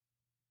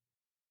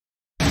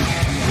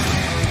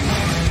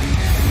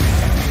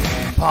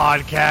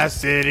Podcast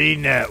City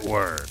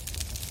Network.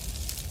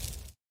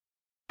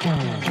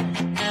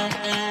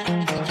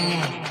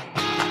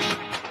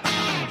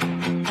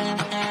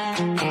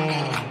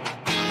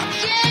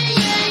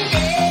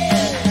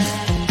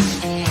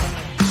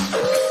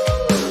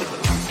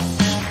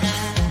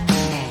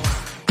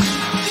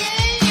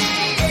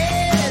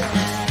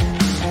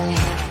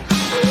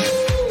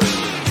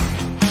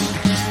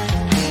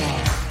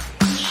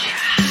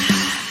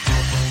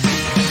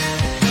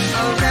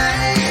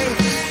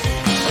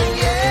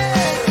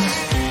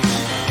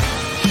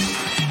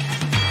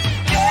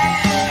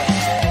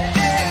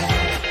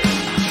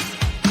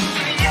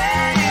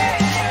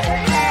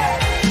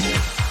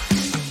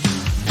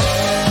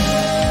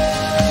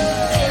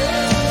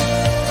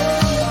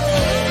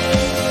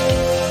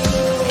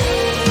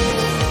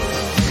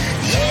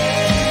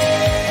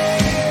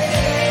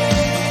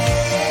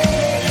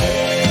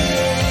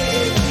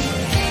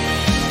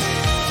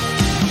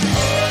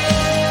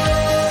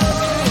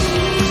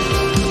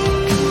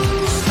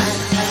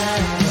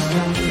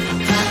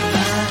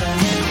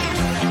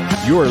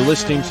 You are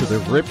listening to The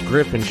Rip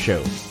Griffin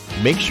Show.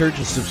 Make sure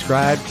to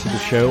subscribe to the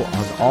show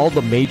on all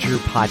the major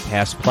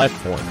podcast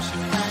platforms.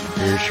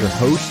 Here's your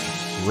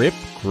host, Rip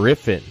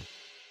Griffin.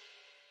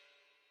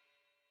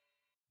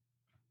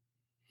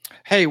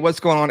 Hey, what's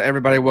going on,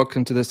 everybody?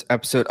 Welcome to this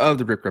episode of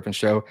The Rip Griffin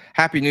Show.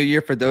 Happy New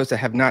Year for those that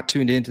have not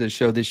tuned into the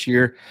show this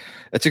year.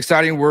 It's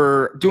exciting.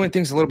 We're doing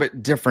things a little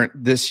bit different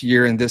this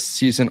year and this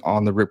season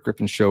on The Rip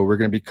Griffin Show. We're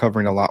going to be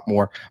covering a lot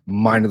more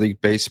minor league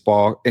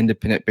baseball,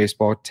 independent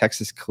baseball,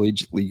 Texas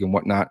Collegiate League, and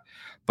whatnot.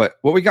 But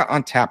what we got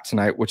on tap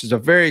tonight, which is a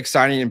very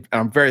exciting, and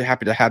I'm very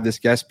happy to have this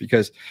guest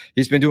because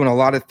he's been doing a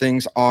lot of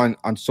things on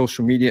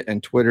social media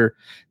and Twitter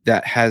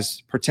that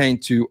has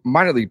pertained to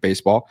minor league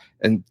baseball,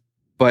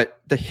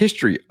 but the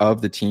history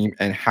of the team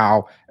and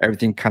how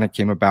everything kind of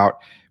came about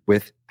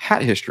with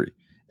hat history.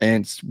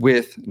 And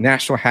with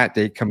National Hat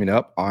Day coming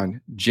up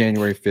on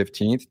January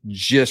 15th,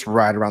 just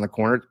right around the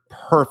corner,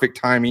 perfect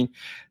timing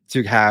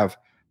to have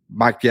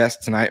my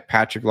guest tonight,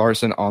 Patrick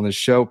Larson, on the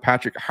show.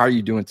 Patrick, how are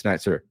you doing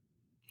tonight, sir?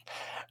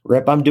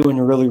 Rip, I'm doing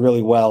really,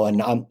 really well,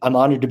 and I'm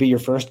honored to be your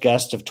first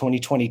guest of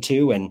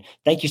 2022, and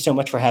thank you so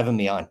much for having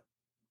me on.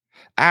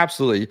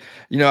 Absolutely.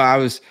 You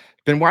know,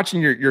 been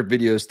watching your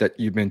videos that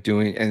you've been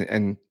doing,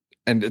 and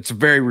it's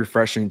very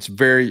refreshing. It's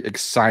very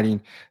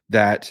exciting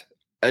that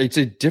it's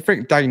a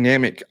different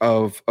dynamic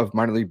of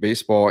minor league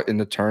baseball in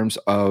the terms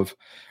of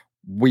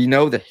we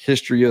know the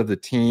history of the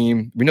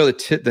team. We know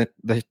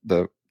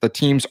the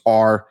teams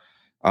are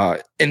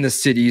in the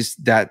cities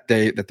that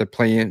they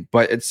play in,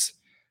 but it's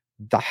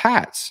the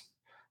hats.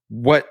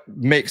 What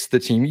makes the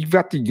team? You've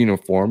got the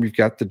uniform, you've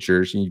got the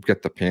jersey, you've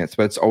got the pants,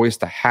 but it's always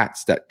the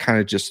hats that kind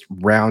of just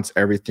rounds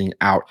everything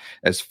out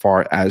as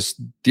far as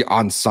the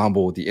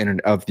ensemble,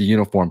 of the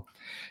uniform.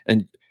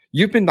 And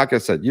you've been, like I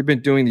said, you've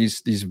been doing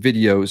these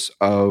videos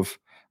of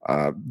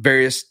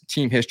various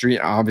team history.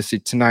 And obviously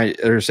tonight,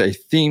 there's a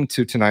theme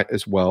to tonight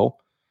as well,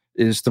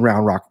 is the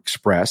Round Rock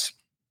Express.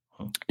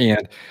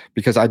 And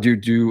because I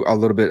do a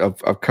little bit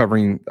of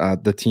covering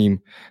the team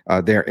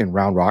there in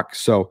Round Rock.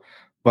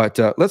 But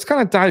let's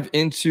kind of dive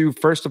into,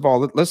 first of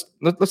all,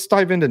 let's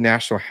dive into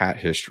National Hat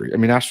history. I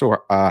mean, National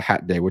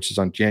Hat Day, which is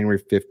on January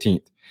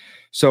 15th.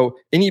 So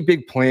any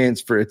big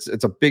plans for, it's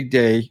a big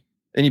day,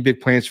 any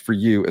big plans for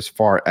you as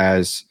far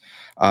as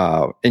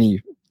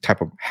any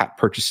type of hat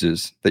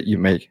purchases that you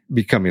may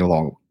be coming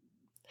along?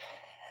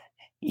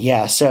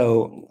 Yeah,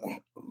 so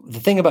the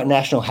thing about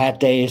National Hat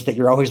Day is that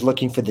you're always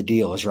looking for the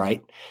deals,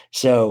 right?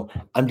 So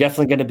I'm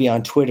definitely going to be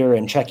on Twitter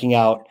and checking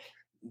out,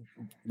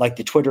 like,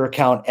 the Twitter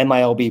account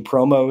MiLB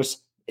Promos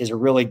is a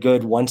really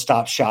good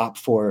one-stop shop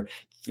for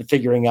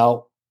figuring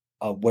out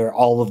where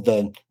all of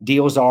the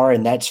deals are.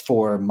 And that's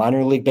for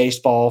minor league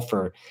baseball,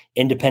 for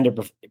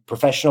independent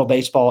professional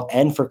baseball,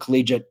 and for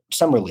collegiate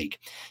summer league.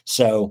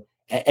 So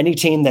any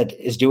team that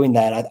is doing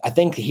that, I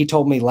think he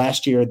told me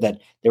last year that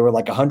there were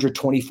like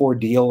 124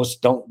 deals.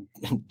 Don't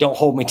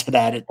hold me to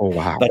that. Oh,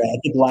 wow. But I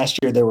think last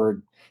year there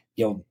were,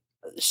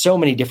 so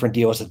many different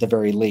deals at the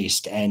very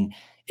least. And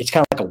it's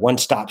kind of like a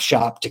one-stop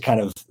shop to kind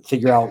of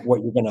figure out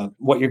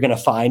what you're gonna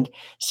find.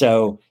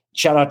 So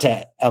shout out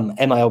to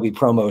MiLB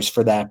Promos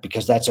for that,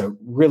 because that's a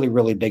really,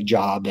 really big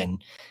job.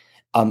 And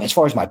as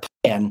far as my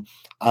plan,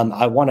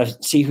 I want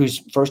to see who's,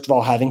 first of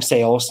all, having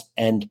sales,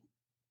 and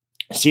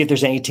see if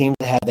there's any teams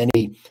that have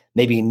any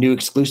maybe new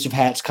exclusive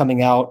hats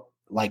coming out.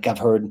 Like I've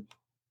heard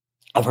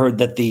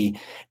that the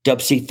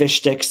Dub C Fish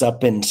Sticks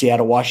up in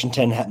Seattle,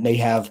 Washington may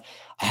have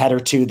a hat or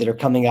two that are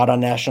coming out on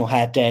National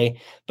Hat Day,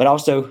 but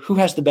also who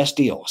has the best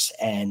deals.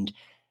 And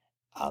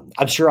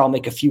I'm sure I'll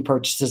make a few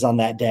purchases on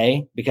that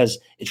day, because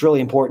it's really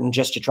important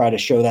just to try to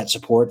show that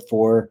support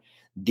for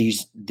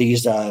these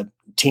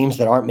teams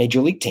that aren't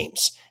major league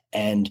teams.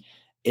 And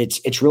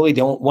it's really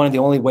one of the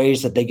only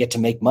ways that they get to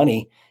make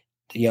money,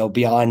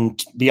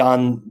 beyond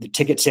the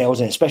ticket sales,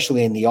 and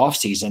especially in the off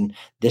season.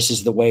 This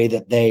is the way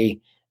that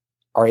they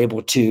are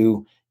able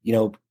to,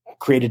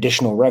 create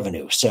additional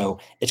revenue. So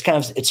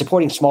it's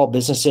supporting small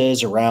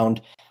businesses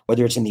around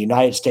whether it's in the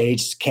United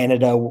States,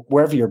 Canada,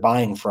 wherever you're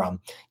buying from,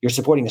 you're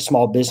supporting a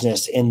small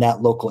business in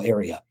that local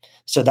area.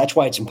 So that's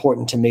why it's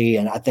important to me.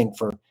 And I think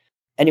for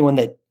anyone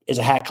that is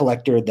a hat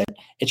collector, that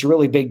it's a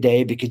really big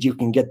day because you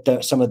can get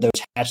some of those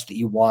hats that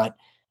you want,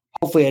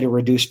 hopefully at a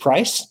reduced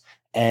price.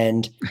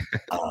 And,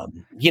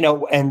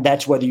 and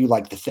that's whether you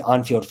like the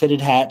on-field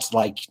fitted hats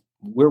like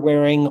we're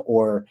wearing,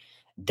 or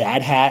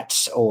dad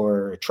hats,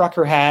 or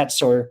trucker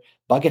hats, or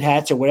bucket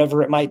hats, or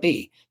whatever it might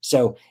be.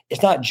 So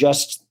it's not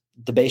just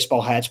the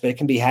baseball hats, but it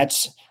can be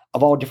hats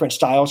of all different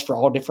styles for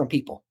all different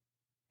people.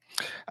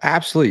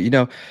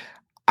 Absolutely.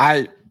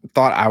 I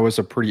thought I was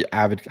a pretty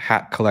avid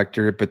hat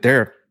collector, but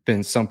there have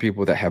been some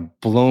people that have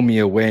blown me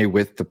away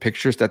with the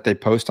pictures that they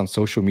post on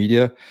social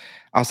media.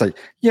 I was like,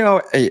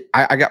 hey,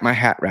 I got my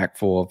hat rack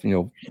full of,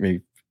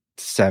 maybe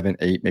 7,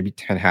 8, maybe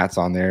 10 hats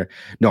on there.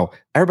 No,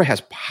 everybody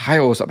has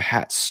piles of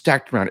hats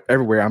stacked around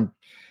everywhere. I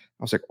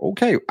was like,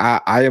 okay,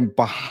 I am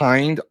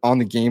behind on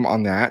the game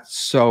on that.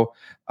 So,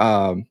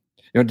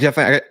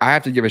 definitely, I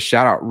have to give a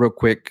shout out real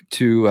quick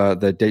to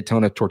the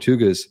Daytona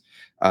Tortugas.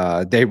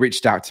 They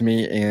reached out to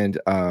me, and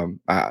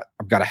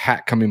I've got a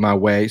hat coming my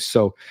way.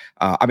 So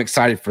I'm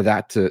excited for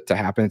that to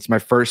happen. It's my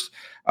first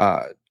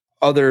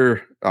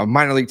other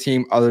minor league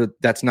team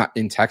that's not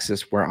in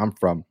Texas, where I'm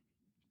from.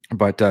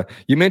 But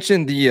you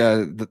mentioned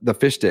the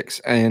fish sticks,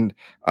 and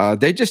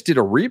they just did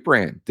a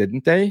rebrand,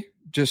 didn't they?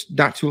 Just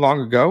not too long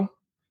ago.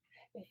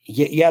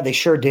 Yeah, they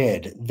sure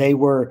did. They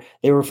were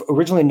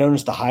originally known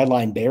as the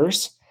Highline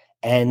Bears,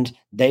 and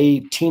they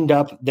teamed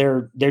up.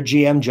 Their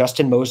GM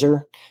Justin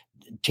Moser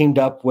teamed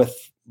up with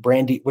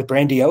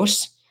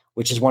Brandiose,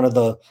 which is one of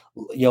the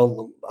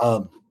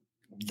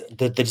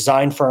the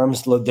design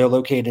firms. They're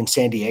located in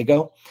San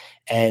Diego,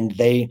 and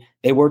they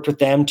worked with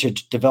them to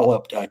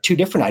develop 2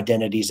 different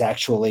identities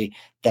actually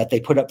that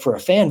they put up for a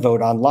fan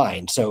vote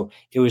online. So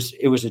it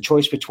was a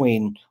choice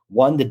between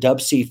one, the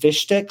Dub C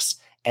fish sticks,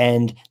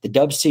 and the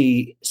Dub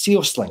C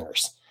seal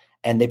slingers,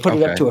 and they put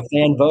it up to a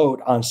fan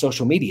vote on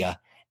social media,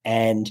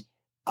 and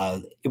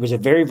it was a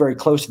very, very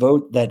close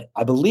vote that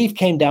I believe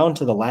came down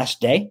to the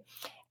last day,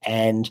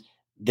 and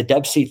the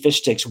Dub C fish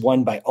sticks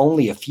won by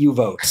only a few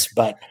votes,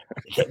 but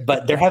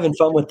they're having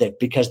fun with it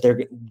because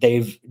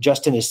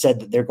Justin has said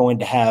that they're going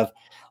to have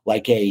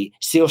like a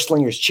Seal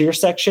Slingers cheer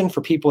section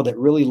for people that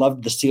really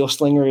loved the Seal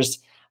Slingers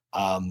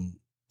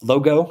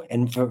logo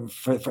and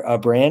for a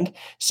brand.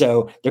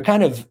 So they're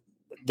kind of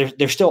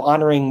they're still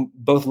honoring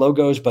both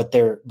logos, but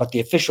the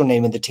official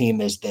name of the team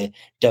is the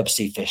Dub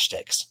C fish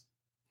sticks.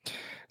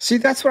 See,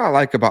 that's what I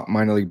like about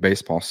minor league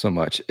baseball so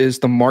much is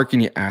the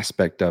marketing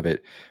aspect of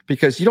it,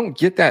 because you don't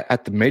get that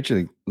at the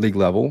major league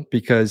level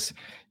because,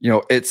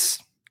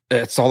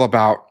 it's all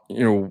about,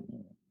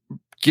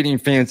 getting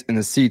fans in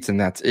the seats and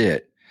that's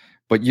it.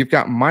 But you've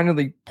got minor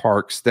league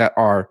parks that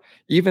are,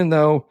 even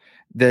though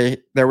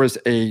there was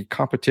a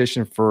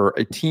competition for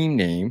a team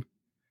name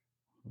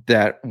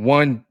that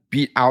one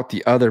beat out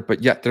the other,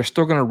 but yet they're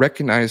still going to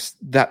recognize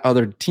that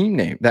other team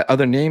name, that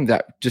other name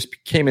that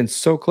just came in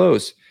so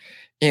close.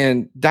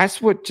 And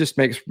that's what just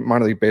makes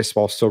minor league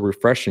baseball so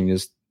refreshing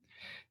is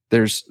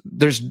there's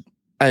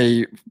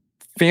a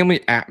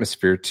family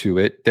atmosphere to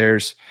it.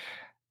 There's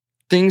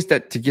things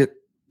that to get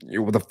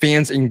the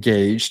fans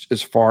engaged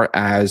as far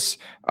as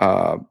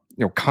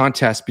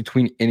contests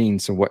between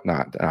innings and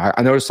whatnot.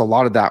 I noticed a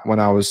lot of that when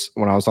I was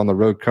on the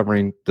road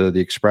covering the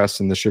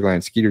Express and the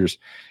Sugarland Skeeters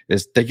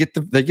is they get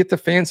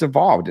the fans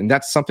involved, and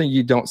that's something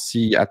you don't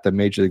see at the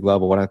major league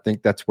level. And I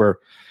think that's where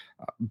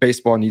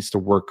baseball needs to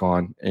work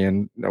on.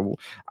 And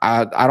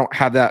I don't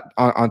have that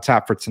on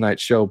tap for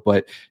tonight's show,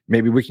 but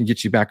maybe we can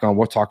get you back on.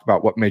 We'll talk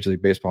about what Major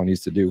League Baseball needs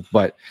to do.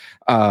 But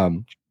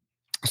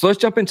so let's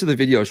jump into the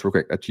videos real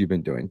quick that you've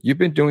been doing. You've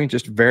been doing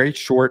just very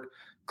short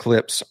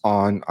clips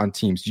on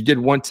teams. You did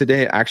one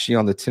today actually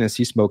on the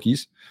Tennessee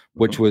Smokies,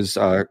 which was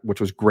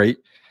great.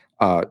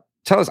 Tell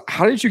us,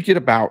 how did you get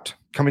about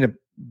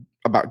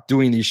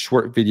doing these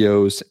short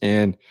videos,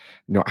 and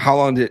how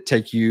long did it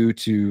take you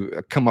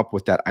to come up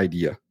with that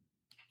idea?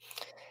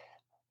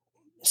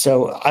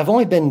 So I've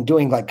only been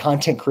doing like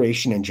content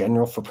creation in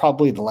general for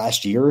probably the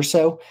last year or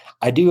so.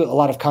 I do a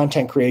lot of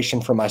content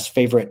creation for my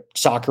favorite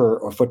soccer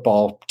or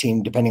football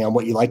team, depending on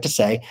what you like to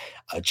say,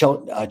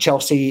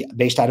 Chelsea,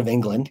 based out of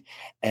England.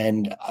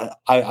 And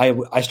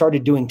I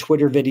started doing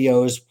Twitter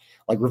videos,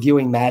 like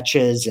reviewing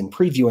matches and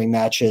previewing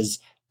matches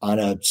on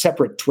a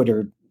separate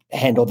Twitter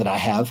handle that I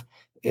have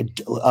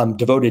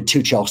devoted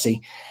to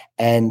Chelsea.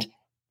 And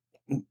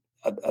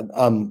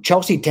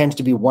Chelsea tends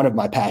to be one of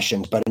my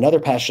passions, but another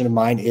passion of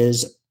mine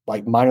is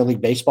like minor league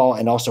baseball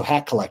and also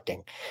hat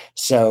collecting.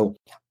 So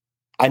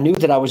I knew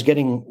that I was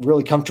getting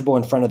really comfortable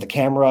in front of the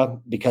camera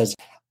because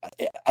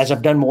as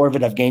I've done more of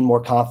it, I've gained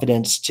more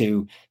confidence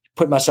to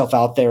put myself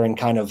out there and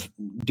kind of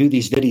do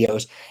these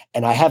videos.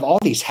 And I have all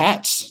these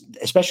hats,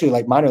 especially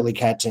like minor league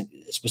hats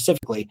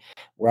specifically,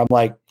 where I'm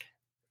like,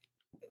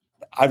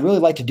 I'd really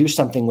like to do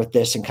something with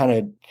this and kind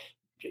of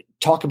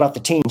talk about the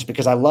teams,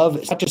 because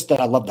it's not just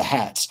that I love the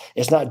hats.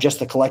 It's not just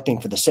the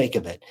collecting for the sake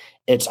of it.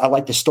 I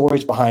like the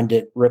stories behind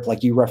it, Rip,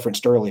 like you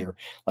referenced earlier.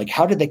 Like,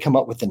 how did they come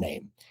up with the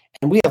name?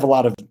 we have a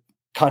lot of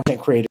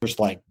content creators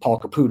like Paul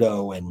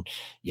Caputo and,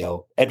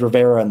 Ed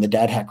Rivera and the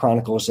Dad Hat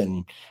Chronicles,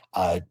 and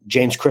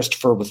James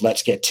Christopher with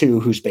Let's Get To,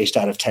 who's based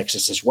out of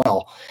Texas as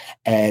well.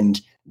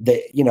 And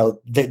they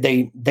help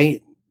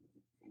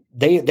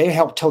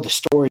tell the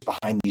stories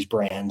behind these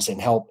brands and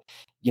help,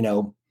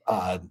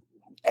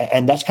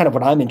 and that's kind of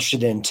what I'm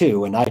interested in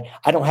too. And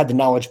I don't have the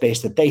knowledge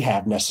base that they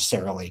have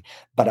necessarily,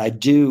 but I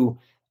do,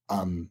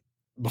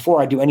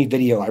 before I do any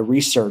video, I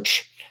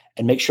research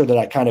and make sure that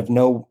I kind of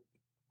know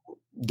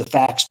the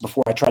facts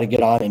before I try to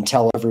get on and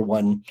tell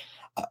everyone,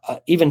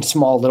 even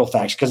small little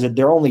facts, because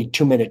they're only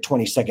 2-minute,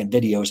 20-second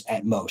videos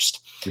at most.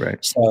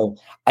 Right. So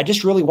I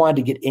just really wanted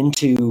to get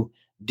into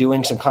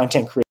doing some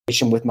content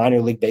creation with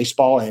minor league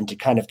baseball and to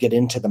kind of get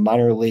into the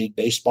minor league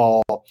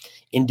baseball,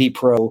 indie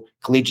pro,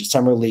 collegiate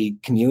summer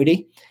league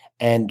community.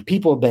 And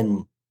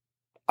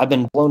I've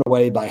been blown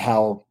away by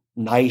how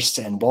nice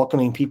and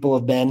welcoming people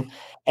have been.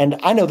 And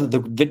I know that the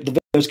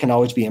videos can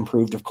always be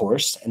improved, of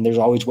course, and there's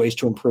always ways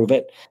to improve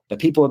it, but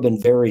people have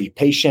been very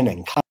patient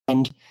and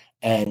kind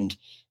and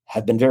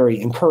have been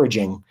very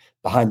encouraging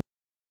behind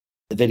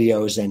the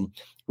videos. And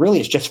really,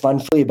 it's just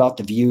fun, really about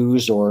the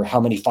views or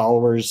how many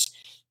followers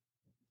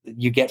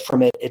you get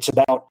from it. It's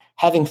about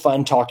having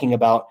fun talking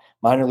about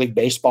minor league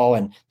baseball.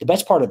 And the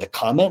best part of the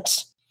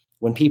comments,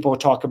 when people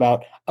talk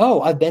about,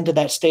 oh, I've been to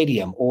that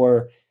stadium,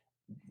 or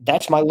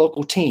that's my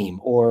local team,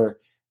 or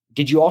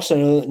did you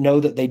also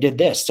know that they did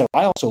this? So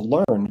I also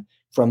learn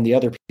from the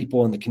other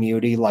people in the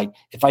community. Like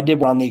if I did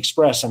one on the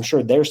Express, I'm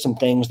sure there's some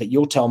things that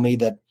you'll tell me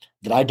that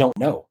I don't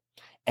know.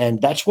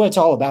 And that's what it's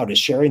all about, is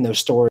sharing those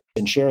stories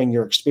and sharing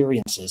your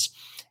experiences.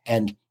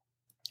 And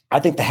I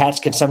think the hats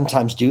can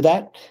sometimes do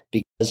that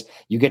because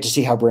you get to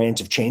see how brands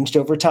have changed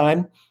over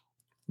time.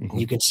 Mm-hmm.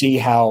 You can see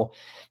how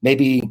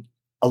maybe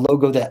a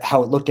logo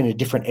how it looked in a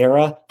different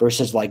era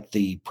versus like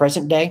the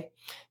present day.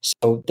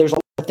 So there's a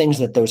lot of things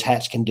that those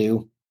hats can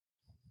do,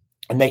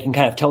 and they can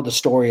kind of tell the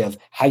story of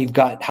how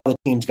the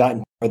team's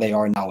gotten where they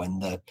are now.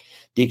 And the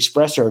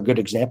Express are a good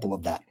example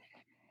of that.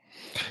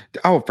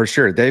 Oh, for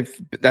sure.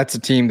 That's a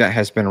team that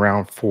has been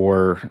around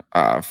for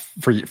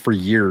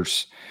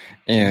years,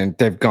 and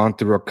they've gone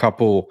through a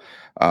couple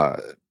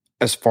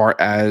as far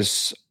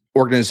as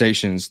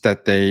organizations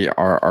that they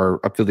are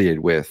affiliated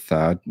with.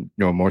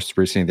 Most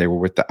recently they were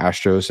with the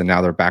Astros, and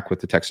now they're back with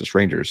the Texas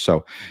Rangers.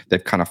 So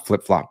they've kind of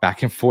flip-flopped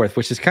back and forth,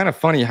 which is kind of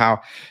funny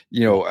how,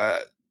 you're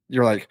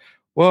like,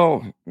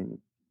 well,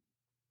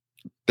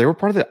 they were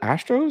part of the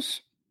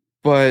Astros,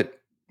 but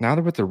now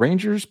they're with the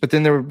Rangers, but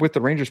then they were with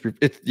the Rangers.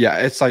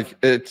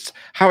 It's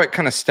how it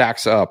kind of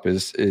stacks up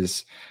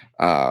is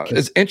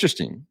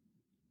interesting.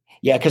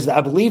 Yeah. Cause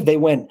I believe they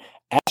went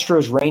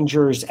Astros,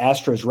 Rangers.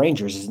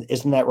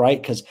 Isn't that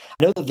right? Cause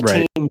I know that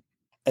the team,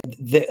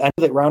 I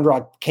know that Round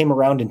Rock came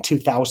around in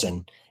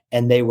 2000,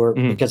 and they were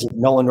because of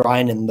Nolan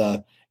Ryan and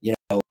the,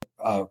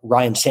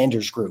 Ryan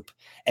Sanders group.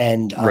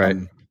 And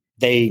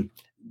they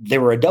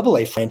were a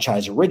AA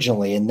franchise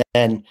originally. And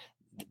then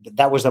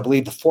that was, I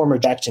believe, the former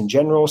Jackson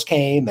Generals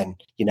came,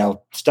 and,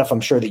 stuff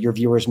I'm sure that your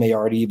viewers may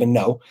already even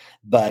know.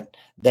 But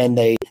then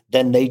they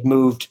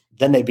moved,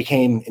 then they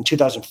became, in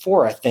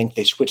 2004, I think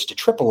they switched to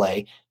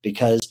AAA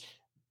because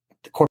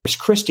the Corpus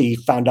Christi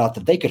found out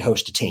that they could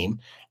host a team,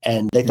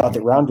 and they thought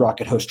that Round Rock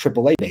could host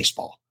AAA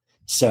baseball.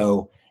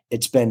 So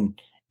it's been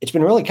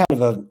really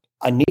kind of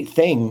a neat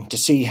thing to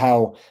see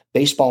how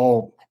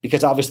baseball,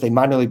 because obviously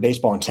minor league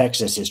baseball in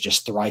Texas is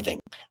just thriving.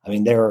 I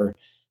mean, there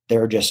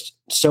are just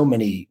so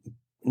many,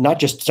 not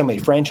just so many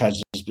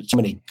franchises, but so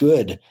many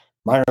good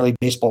minor league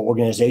baseball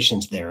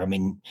organizations there. I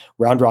mean,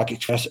 Round Rock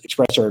Express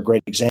are a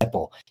great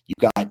example.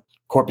 You've got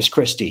Corpus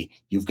Christi,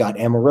 you've got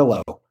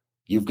Amarillo,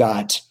 you've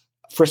got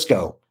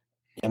Frisco.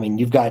 I mean,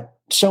 you've got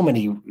so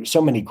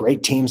many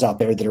great teams out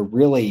there that are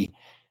really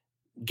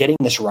getting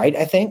this right.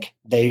 I think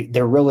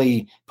they're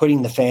really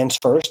putting the fans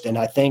first. And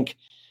I think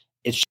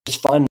it's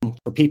just fun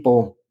for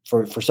people,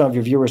 for some of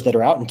your viewers that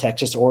are out in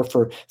Texas, or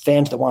for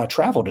fans that want to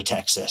travel to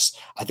Texas.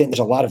 I think there's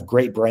a lot of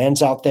great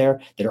brands out there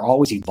that are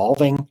always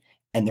evolving,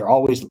 and they're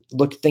always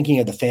thinking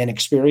of the fan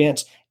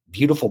experience,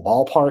 beautiful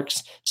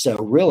ballparks. So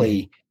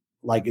really,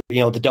 like,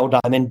 the Dell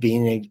Diamond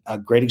being a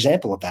great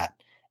example of that.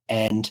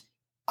 And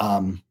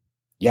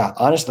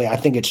honestly, I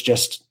think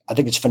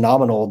it's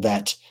phenomenal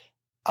that,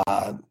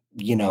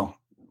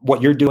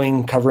 what you're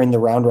doing, covering the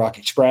Round Rock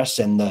Express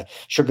and the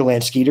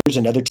Sugarland Skeeters,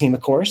 another team,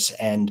 of course.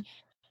 And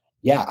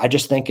I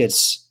just think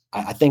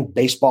I think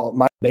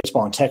my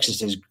baseball in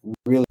Texas is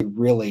really,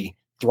 really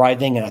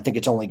thriving, and I think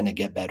it's only going to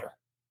get better.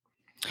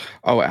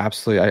 Oh,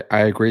 absolutely. I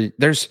agree.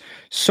 There's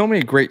so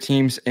many great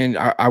teams, and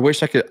I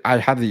wish I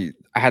had the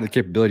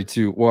capability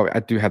to, well, I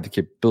do have the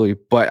capability,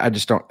 but I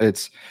just don't.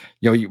 It's,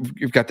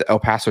 you've got the El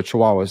Paso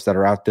Chihuahuas that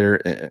are out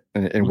there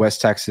in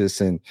West Texas,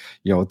 and,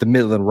 the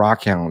Midland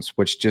Rockhounds,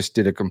 which just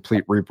did a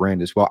complete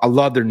rebrand as well. I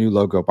love their new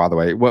logo, by the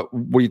way. What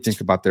do you think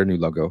about their new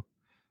logo?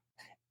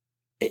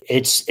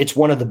 It's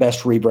one of the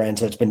best rebrands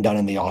that's been done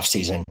in the off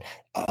season.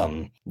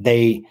 I've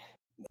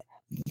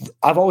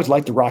always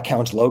liked the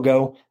Rockhounds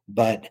logo,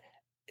 but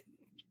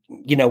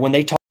when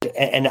they talked,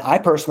 and I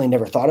personally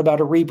never thought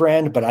about a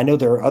rebrand, but I know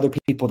there are other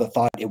people that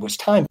thought it was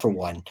time for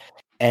one.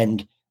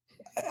 And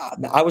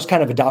I was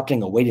kind of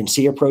adopting a wait and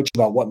see approach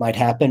about what might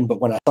happen. But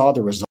when I saw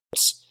the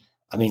results,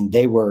 I mean,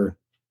 they were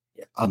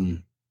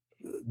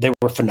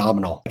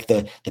phenomenal. Like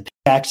the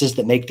pickaxes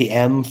that make the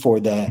M for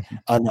the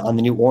on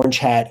the new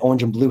orange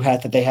and blue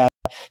hat that they have.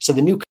 So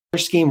the new color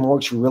scheme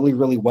works really,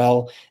 really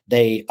well.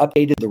 They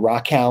updated the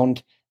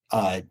Rockhound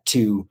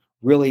to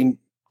really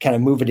kind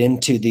of move it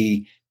into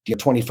the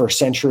 21st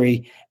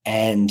century.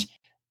 And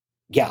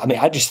yeah, I mean,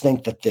 I just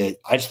think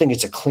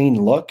it's a clean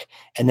look.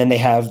 And then they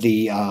have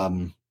the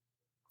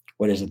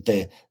what is it?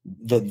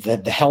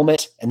 The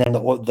helmet, and then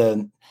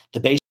the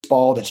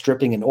baseball that's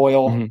dripping in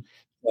oil. Mm-hmm.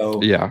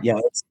 So yeah,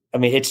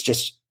 it's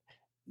just,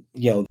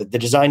 the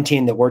design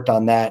team that worked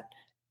on that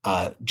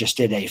just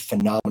did a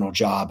phenomenal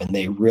job, and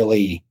they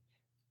really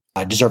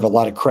deserve a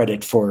lot of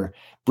credit for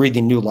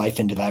breathing new life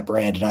into that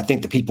brand. And I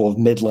think the people of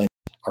Midland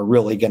are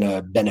really going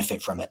to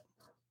benefit from it.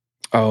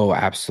 Oh,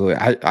 absolutely.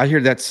 I hear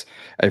that's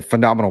a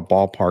phenomenal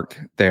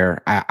ballpark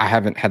there. I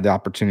haven't had the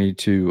opportunity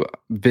to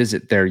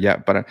visit there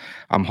yet, but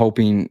I'm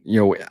hoping,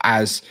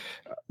 as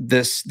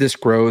this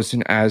grows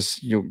and as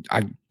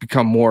I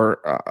become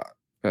more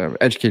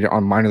educated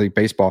on minor league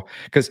baseball,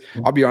 because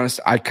I'll be honest,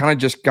 I kind of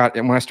just got,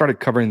 and when I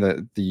started covering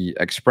the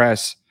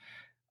Express,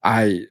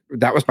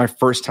 that was my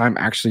first time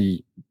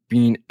actually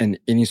being in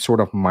any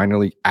sort of minor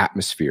league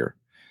atmosphere,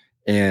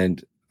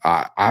 and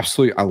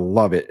absolutely I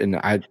love it. And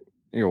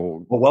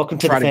well, welcome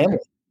to the family.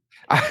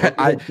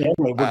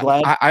 We're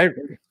glad. I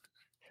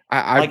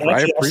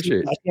appreciate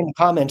it. I see in the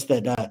comments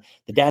that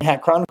the Dad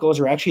Hat Chronicles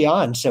are actually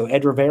on. So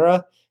Ed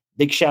Rivera,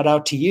 big shout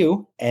out to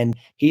you. And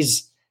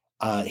he's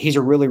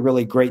a really,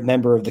 really great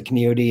member of the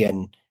community,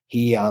 and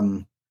he's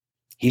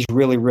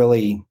really,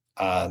 really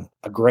a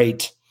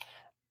great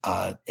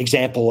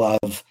example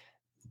of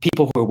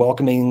people who are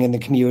welcoming in the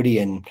community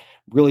and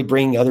really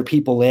bringing other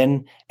people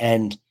in.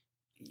 And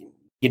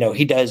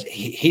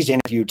he's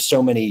interviewed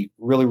so many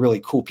really, really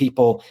cool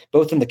people,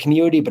 both in the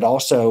community, but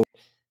also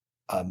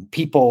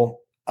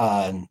people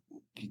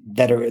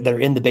that are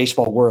in the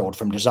baseball world,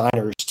 from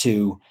designers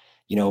to,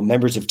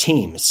 members of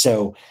teams.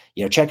 So,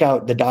 check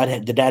out the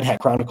Dad Hat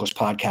Chronicles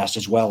podcast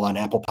as well on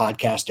Apple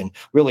Podcast, and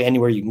really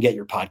anywhere you can get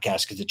your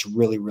podcast, because it's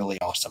really, really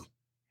awesome.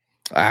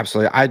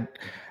 Absolutely.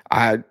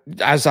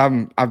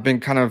 I've been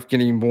kind of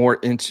getting more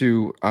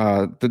into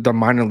the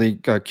minor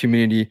league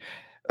community.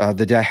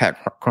 The Dad Hat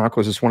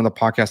Chronicles is one of the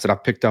podcasts that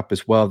I've picked up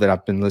as well, that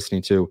I've been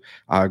listening to.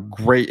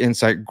 Great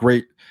insight,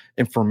 great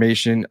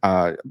information,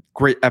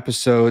 great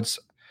episodes.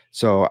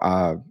 So,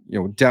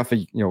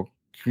 definitely,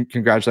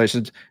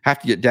 congratulations. Have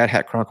to get Dad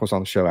Hat Chronicles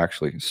on the show,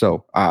 actually.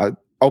 So,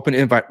 open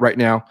invite right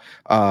now.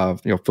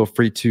 Feel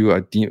free to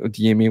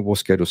DM me. We'll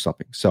schedule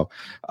something. So,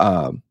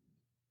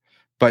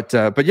 but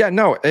yeah,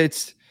 no,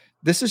 this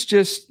is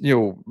just,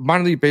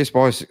 minor league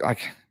baseball is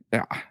like,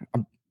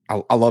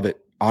 I love it.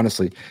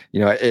 Honestly,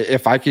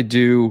 if I could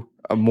do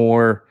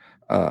more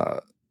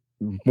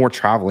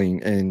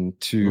traveling and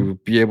to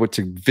be able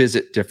to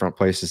visit different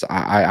places,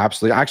 I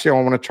absolutely, actually,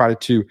 I want to try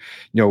to,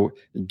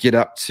 get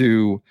up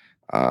to,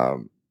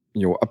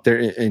 up there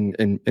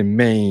in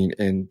Maine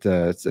and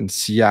in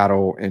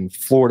Seattle and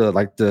Florida,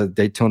 like the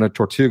Daytona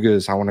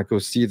Tortugas. I want to go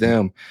see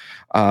them.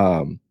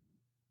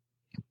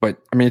 But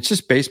I mean, it's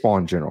just baseball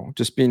in general,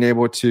 just being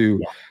able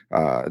to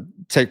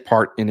take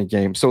part in a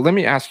game. So let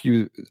me ask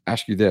you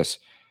this.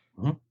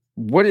 Mm-hmm.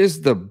 What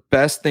is the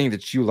best thing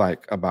that you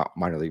like about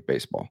minor league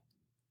baseball?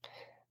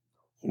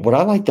 What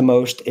I like the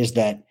most is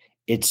that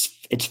it's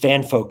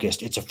fan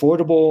focused. It's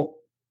affordable,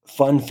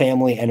 fun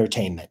family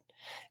entertainment.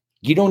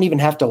 You don't even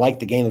have to like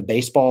the game of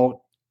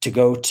baseball to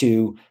go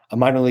to a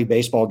minor league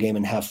baseball game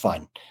and have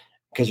fun.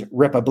 Because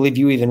Rip, I believe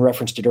you even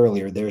referenced it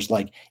earlier. There's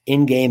like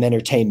in-game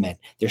entertainment.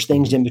 There's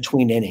things in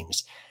between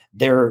innings.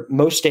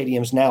 Most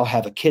stadiums now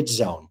have a kids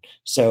zone.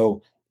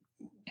 So,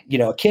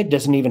 a kid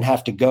doesn't even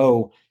have to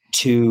go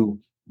to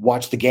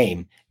watch the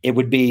game. It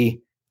would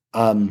be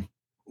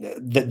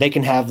they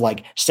can have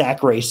like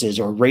sack races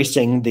or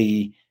racing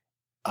the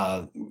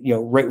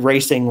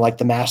racing like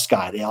the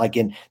mascot, like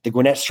in the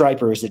Gwinnett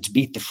Stripers. It's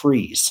Beat the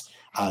Freeze.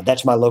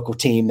 That's my local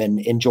team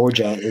in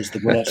Georgia, is the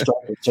Gwinnett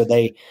Stripers. So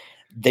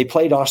they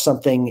played off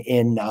something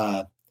in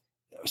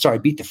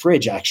Beat the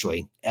Fridge,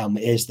 actually.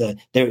 Is the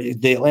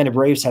Atlanta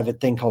Braves have a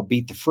thing called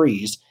Beat the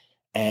Freeze,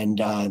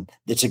 and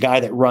it's a guy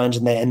that runs,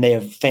 and they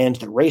have fans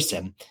that race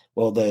him.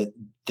 Well, the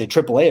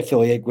AAA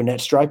affiliate, Gwinnett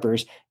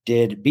Stripers,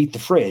 did Beat the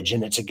Fridge,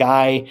 and it's a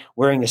guy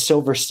wearing a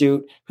silver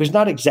suit who's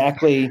not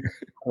exactly, how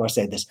do I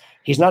say this?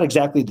 He's not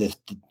exactly the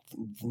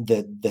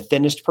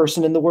thinnest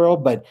person in the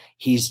world, but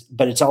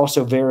it's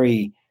also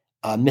very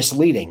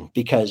misleading,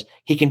 because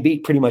he can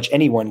beat pretty much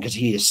anyone because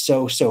he is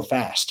so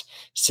fast.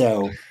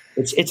 So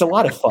it's a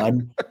lot of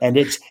fun, and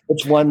it's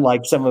won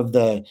like some of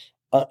the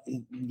what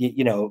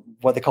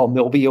they call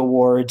MiLB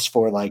awards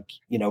for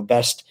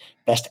best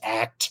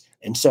act.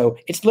 And so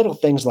it's little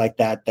things like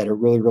that are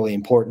really, really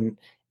important.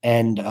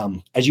 And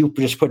as you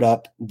just put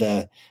up,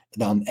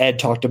 Ed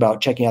talked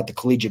about checking out the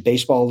collegiate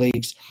baseball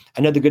leagues.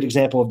 Another good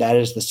example of that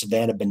is the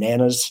Savannah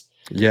Bananas.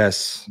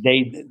 Yes.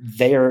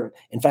 They are,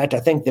 in fact, I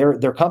think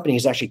their company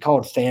is actually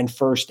called Fan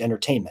First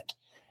Entertainment.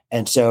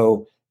 And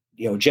so,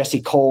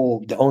 Jesse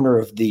Cole, the owner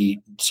of the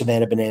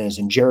Savannah Bananas,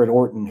 and Jared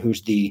Orton,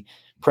 who's the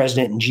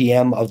president and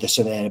GM of the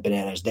Savannah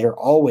Bananas, they're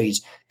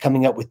always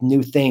coming up with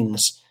new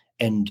things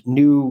and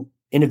new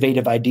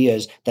innovative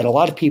ideas that a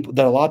lot of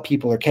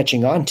people are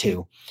catching on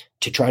to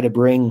try to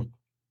bring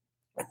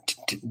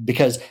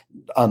because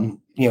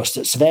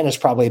Savannah is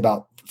probably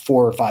about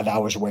 4 or 5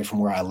 hours away from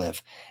where I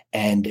live.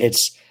 And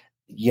it's,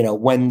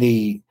 when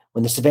the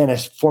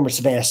former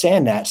Savannah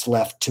Sand Gnats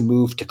left to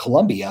move to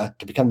Columbia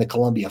to become the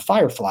Columbia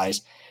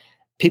Fireflies,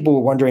 people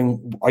were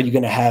wondering, are you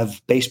going to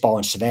have baseball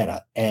in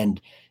Savannah?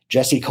 And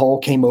Jesse Cole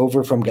came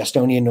over from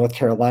Gastonia, North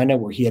Carolina,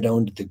 where he had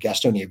owned the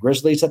Gastonia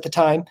Grizzlies at the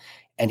time.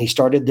 And he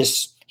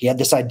had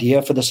this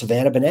idea for the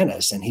Savannah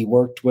Bananas. And he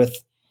worked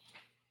with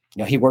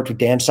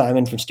Dan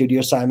Simon from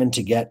Studio Simon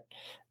to get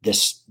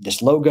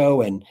this logo.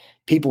 And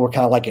people were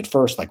kind of like, at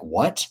first, like,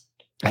 what?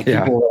 Like,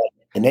 people were like,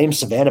 the name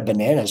Savannah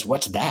Bananas,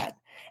 what's that?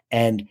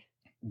 And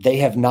they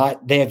have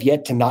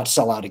yet to not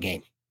sell out a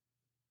game.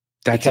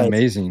 That's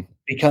amazing.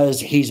 Because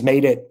he's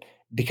made it,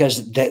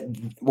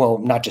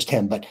 not just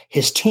him, but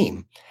his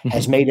team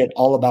has made it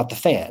all about the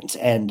fans.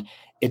 And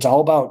it's all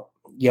about,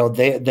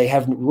 they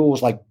have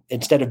rules like,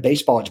 instead of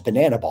baseball, it's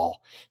banana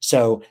ball.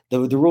 So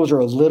the rules are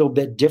a little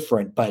bit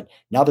different, but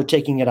now they're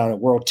taking it on a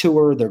world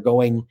tour. They're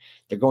going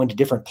to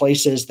different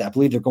places. I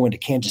believe they're going to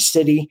Kansas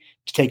City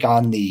to take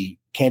on the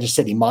Kansas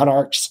City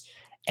Monarchs.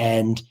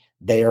 And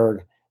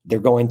they're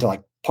going to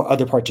like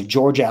other parts of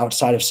Georgia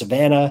outside of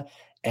Savannah.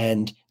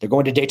 And they're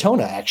going to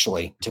Daytona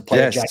actually to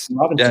play at Jackson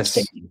Robinson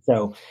Stadium.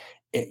 So,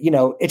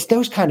 it's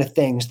those kind of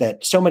things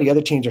that so many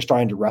other teams are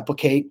starting to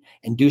replicate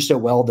and do so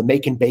well. The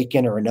Macon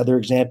Bacon are another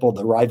example,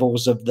 the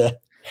rivals of the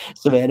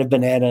Savannah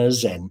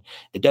Bananas, and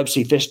the Dub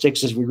C Fish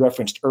Sticks, as we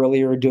referenced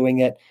earlier, doing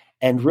it.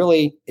 And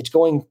really it's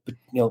going,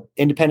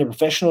 independent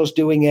professionals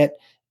doing it.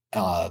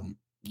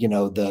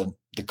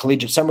 The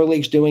collegiate summer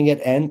leagues doing it,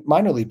 and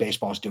minor league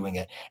baseball is doing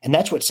it. And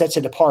that's what sets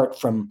it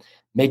apart from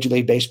Major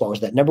League Baseball,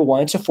 is that, number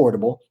one, it's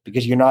affordable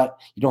because you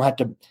don't have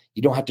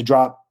to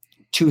drop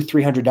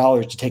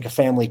 $200-$300 to take a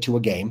family to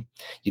a game.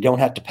 You don't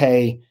have to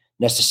pay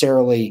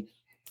necessarily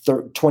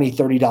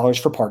 $20-$30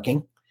 for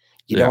parking.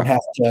 You don't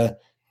have to,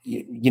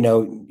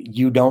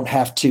 you don't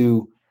have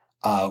to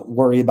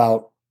worry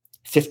about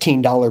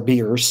 $15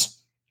 beers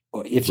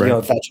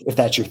if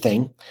that's your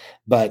thing.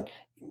 But,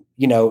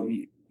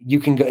 you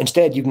can go,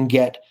 instead you can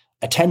get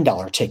a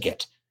 $10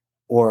 ticket,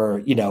 or,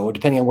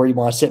 depending on where you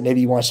want to sit,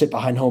 maybe you want to sit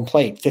behind home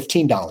plate,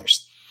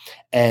 $15.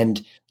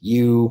 And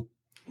you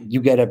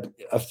get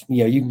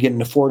you can get an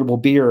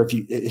affordable beer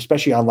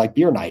especially on like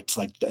beer nights,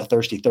 like a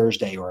Thirsty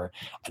Thursday, or,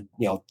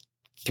 $3,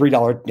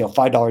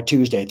 $5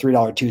 Tuesday,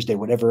 $3 Tuesday,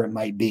 whatever it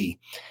might be.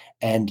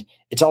 And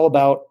it's all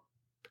about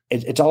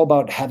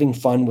having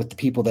fun with the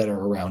people that are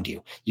around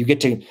you. You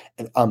get to,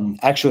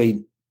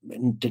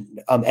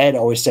 Ed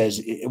always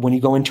says, when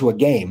you go into a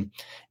game,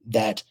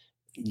 that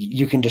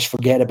you can just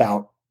forget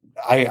about,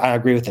 I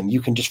agree with him.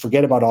 You can just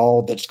forget about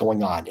all that's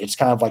going on. It's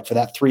kind of like, for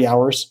that 3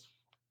 hours,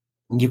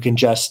 you can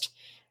just,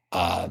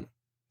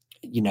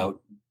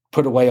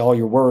 put away all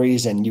your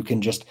worries, and you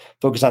can just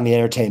focus on the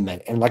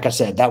entertainment. And like I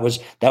said, that was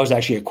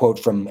actually a quote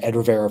from Ed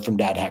Rivera from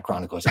Dad Hat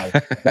Chronicles.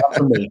 Not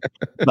from me,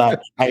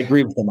 but I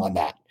agree with him on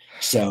that.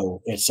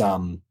 So it's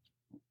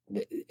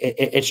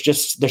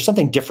just, there's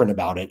something different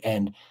about it.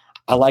 And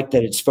I like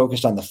that it's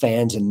focused on the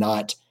fans and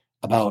not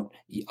about,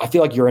 I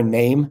feel like you're a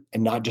name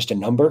and not just a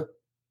number.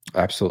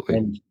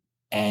 Absolutely.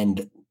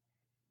 And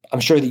I'm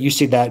sure that you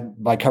see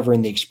that by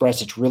covering the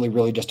Express. It's really,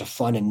 really just a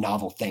fun and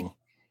novel thing.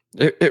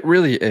 It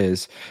really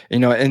is,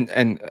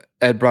 and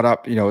Ed brought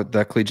up,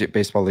 the collegiate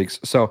baseball leagues.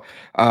 So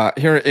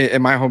here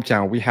in my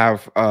hometown, we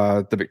have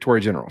the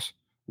Victoria Generals,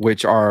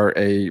 which are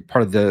a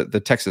part of the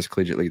Texas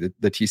Collegiate League,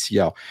 the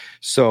TCL.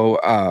 So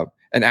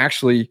and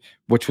actually,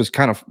 which was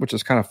kind of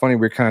funny.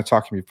 We were kind of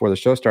talking before the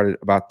show started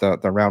about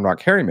the Round Rock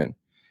Harrymen,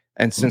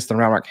 and since the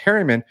Round Rock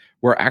Harrymen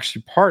were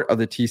actually part of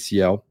the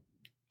TCL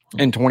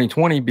in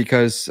 2020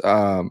 because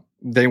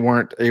they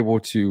weren't able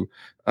to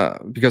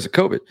because of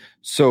COVID.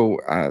 So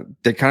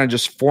they kind of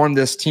just formed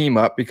this team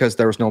up because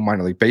there was no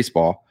minor league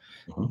baseball,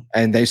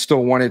 and they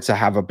still wanted to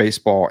have a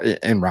baseball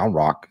in Round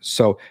Rock.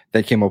 So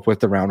they came up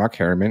with the Round Rock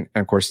Harrymen,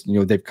 and of course,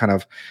 they've kind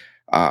of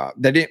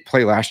they didn't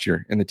play last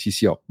year in the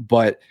TCL,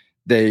 but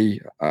they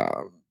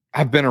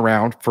have been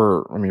around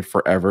for,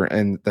 forever,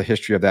 and the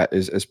history of that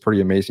is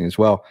pretty amazing as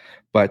well.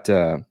 But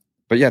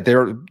yeah,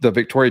 they're the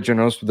Victoria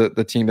Generals,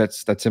 the team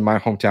that's in my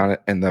hometown,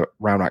 and the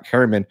Round Rock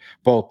Harrymen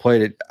both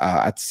played it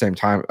at the same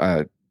time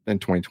in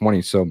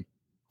 2020. So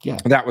yeah,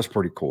 that was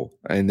pretty cool.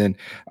 And then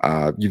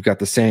you've got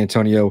the San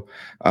Antonio,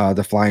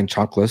 the Flying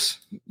Chonkless.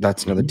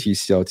 That's another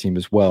TCL team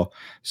as well.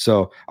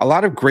 So a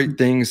lot of great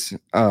things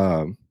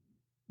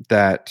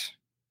that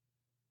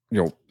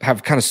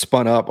have kind of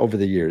spun up over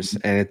the years,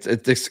 and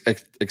it's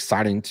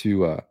exciting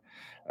to.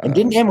 And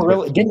didn't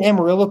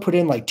Amarillo put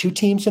in like 2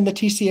 teams in the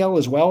TCL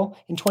as well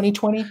in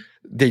 2020?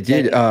 They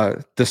did.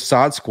 The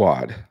Sod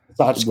Squad.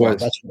 That's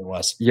what it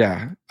was.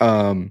 Yeah.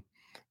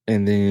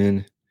 and then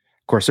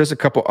of course there's a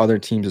couple other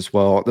teams as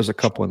well. There's a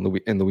couple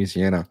in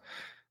Louisiana.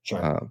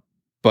 Sure.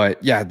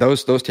 But yeah,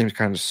 those teams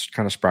kind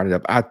of sprouted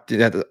up.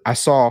 I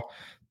saw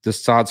the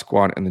Sod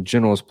Squad and the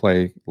Generals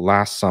play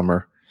last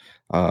summer.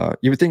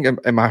 You would think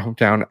in my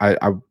hometown,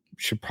 I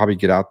should probably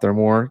get out there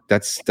more.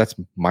 That's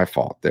my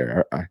fault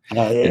there.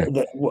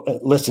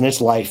 Listen,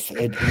 it's life.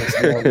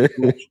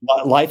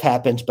 Life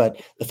happens,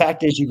 but the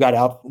fact is you got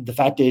out. The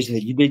fact is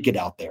that you did get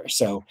out there.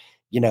 So,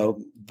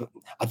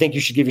 I think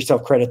you should give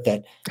yourself credit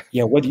that,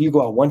 whether you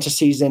go out once a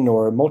season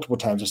or multiple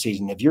times a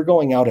season, if you're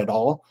going out at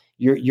all,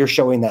 you're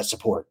showing that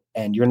support,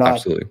 and you're not,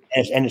 absolutely.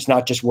 And it's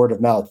not just word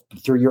of mouth. But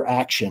through your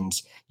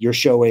actions, you're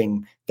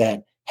showing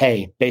that,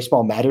 hey,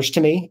 baseball matters to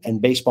me,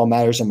 and baseball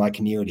matters in my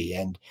community.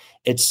 And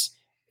it's,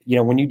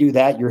 when you do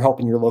that, you're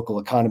helping your local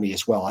economy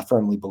as well. I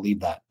firmly believe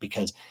that,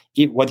 because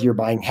whether you're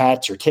buying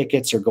hats or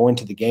tickets or going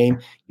to the game,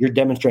 you're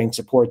demonstrating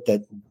support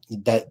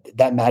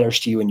that matters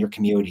to you in your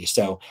community.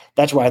 So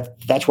that's why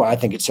I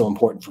think it's so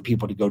important for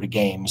people to go to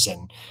games,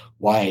 and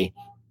why,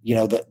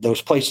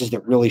 those places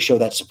that really show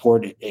that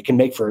support, it can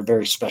make for a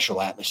very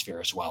special atmosphere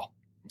as well.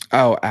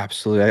 Oh,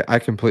 absolutely. I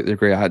completely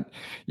agree.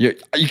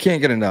 You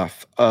can't get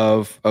enough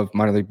of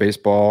minor league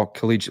baseball,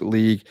 collegiate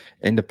league,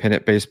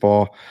 independent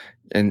baseball.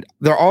 And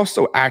they're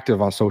also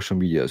active on social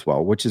media as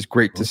well, which is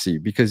great to see,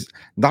 because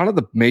a lot of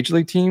the major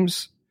league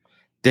teams,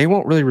 they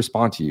won't really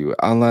respond to you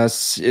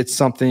unless it's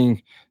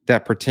something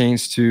that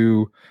pertains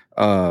to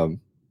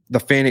the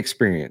fan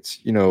experience.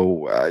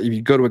 If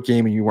you go to a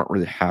game and you weren't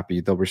really happy,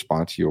 they'll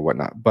respond to you or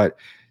whatnot. But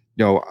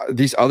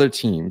these other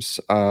teams,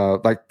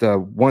 like the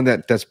one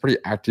that's pretty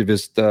active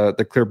is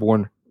the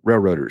Clearborn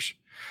Railroaders.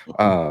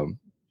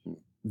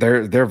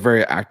 They're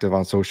very active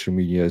on social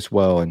media as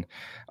well, and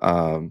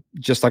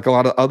just like a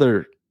lot of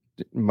other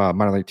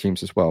minor league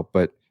teams as well.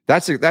 But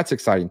that's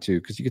exciting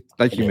too, because you get,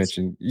 like you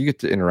mentioned, you get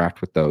to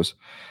interact with those.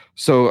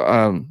 So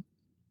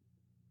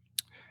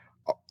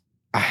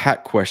a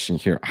hat question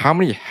here: how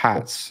many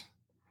hats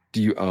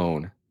do you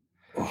own?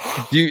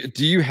 Do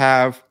you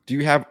have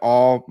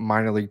all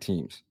minor league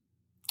teams?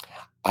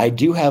 I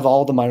do have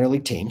all the minor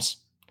league teams,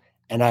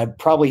 and I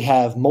probably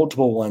have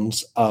multiple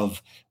ones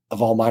of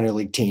all minor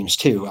league teams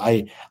too.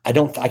 I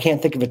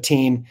can't think of a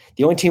team.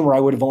 The only team where I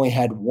would have only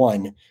had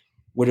one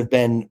would have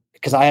been,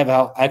 because I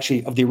have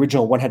actually, of the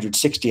original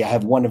 160, I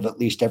have one of at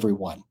least every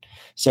one.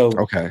 So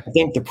okay. I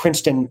think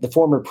the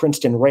former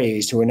Princeton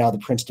Rays, who are now the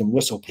Princeton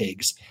Whistle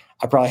Pigs,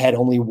 I probably had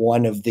only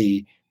one of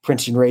the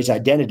Princeton Rays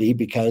identity,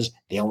 because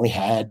they only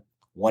had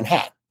one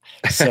hat.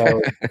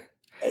 So,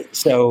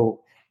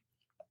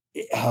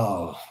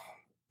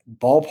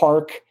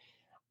 ballpark,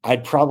 I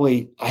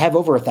have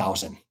over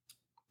 1,000.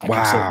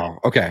 Wow.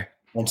 Okay.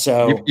 And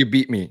so you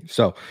beat me.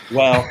 So,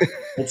 well,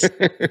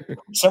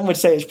 some would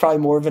say it's probably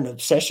more of an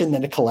obsession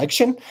than a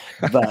collection,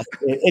 but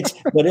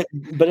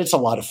it's a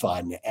lot of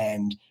fun,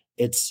 and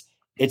it's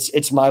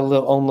my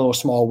own little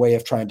small way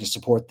of trying to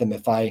support them.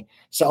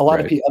 So a lot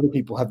of other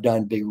people have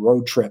done big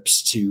road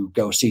trips to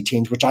go see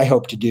teams, which I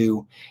hope to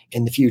do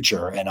in the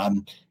future. And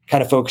I'm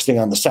kind of focusing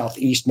on the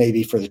Southeast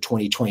maybe for the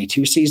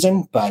 2022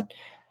 season, but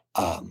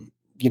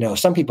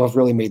some people have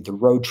really made the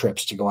road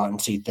trips to go out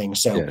and see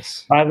things. So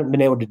yes. I haven't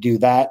been able to do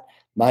that.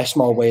 My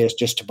small way is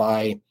just to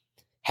buy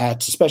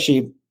hats,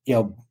 especially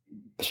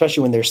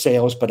when there's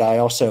sales, but I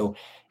also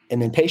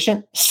am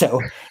impatient. So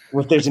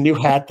if there's a new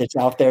hat that's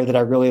out there that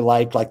I really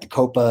like the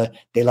Copa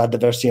de la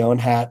Diversión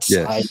hats,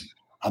 yes.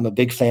 I'm a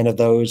big fan of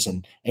those,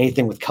 and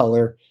anything with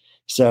color.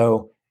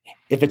 So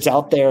if it's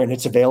out there and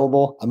it's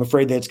available, I'm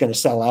afraid that it's going to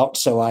sell out.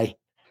 So I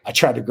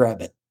try to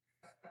grab it.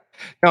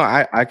 No,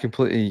 I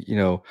completely,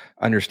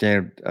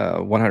 understand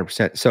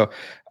 100%. So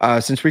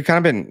since we kind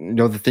of been,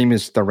 the theme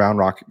is the Round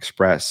Rock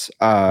Express.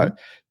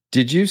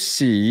 Did you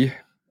see,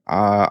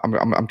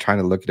 I'm trying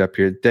to look it up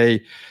here.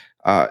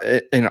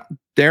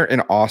 They're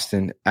in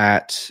Austin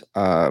at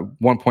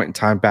one point in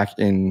time back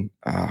in,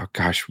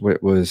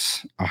 what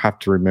was, I'll have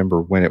to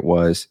remember when it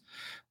was,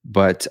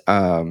 but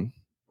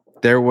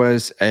there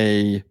was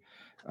a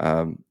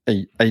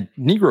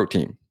Negro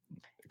team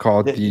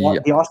called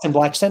the Austin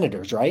Black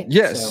Senators, right?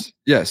 Yes, so,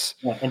 yes.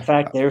 Yeah, in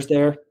fact, I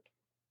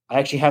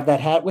actually have that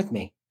hat with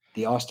me.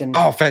 The Austin.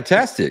 Oh,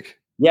 fantastic!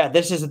 Yeah,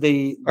 this is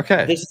the.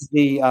 Okay. This is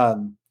the.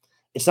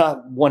 It's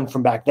not one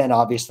from back then,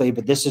 obviously,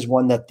 but this is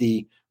one that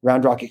the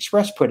Round Rock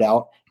Express put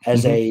out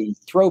as a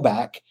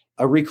throwback,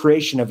 a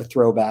recreation of a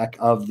throwback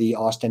of the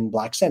Austin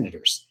Black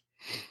Senators.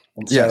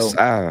 And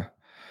so,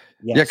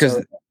 yes.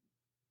 Because.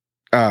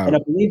 And I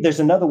believe there's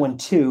another one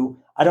too.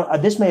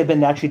 This may have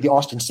been actually the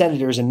Austin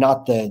Senators and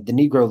not the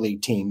Negro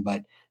League team,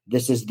 but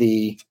this is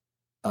the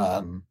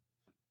former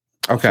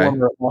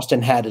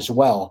Austin hat as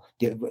well,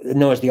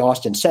 known as the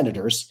Austin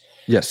Senators.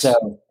 Yes.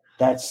 So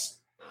that's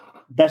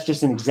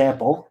just an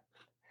example.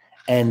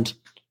 And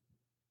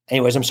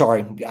anyways, I'm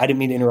sorry, I didn't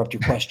mean to interrupt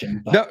your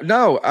question. But.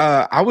 No.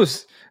 I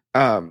wasn't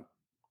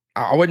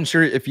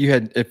sure if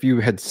you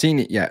had seen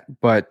it yet,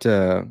 but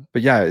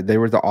yeah, they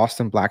were the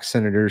Austin Black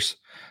Senators.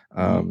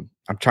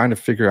 I'm trying to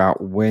figure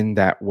out when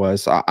that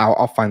was.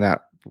 I'll find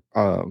that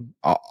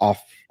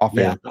off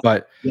Yeah. air.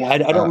 But I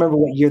don't remember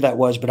what year that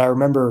was, but I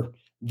remember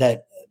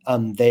that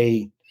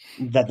they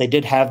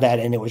did have that,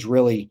 and it was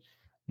really.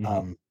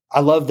 I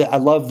love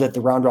that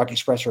the Round Rock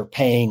Express are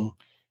paying,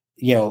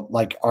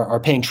 like are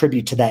paying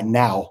tribute to that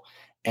now,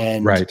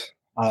 and right.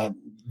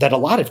 that a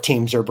lot of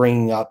teams are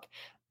bringing up.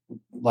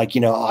 Like,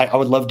 I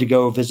would love to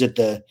go visit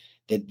the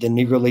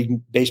Negro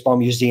League Baseball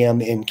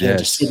Museum in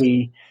Kansas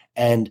City.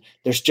 And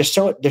there's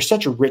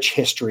such a rich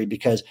history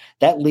because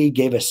that league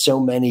gave us so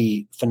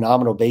many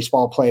phenomenal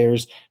baseball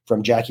players,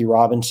 from Jackie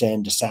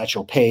Robinson to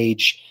Satchel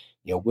Paige,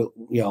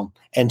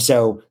 and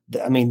so,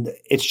 I mean,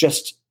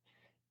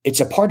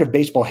 it's a part of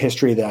baseball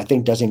history that I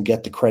think doesn't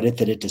get the credit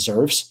that it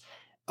deserves,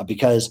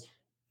 because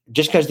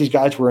just because these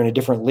guys were in a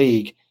different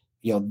league,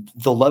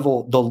 the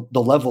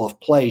level of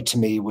play to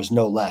me was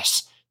no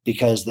less,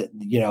 because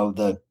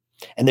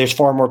and there's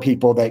far more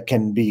people that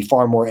can be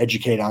far more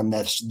educated on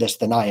this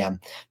than I am.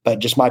 But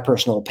just my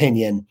personal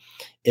opinion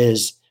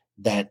is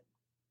that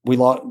we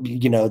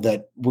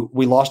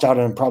lost out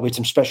on probably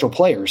some special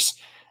players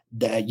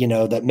that,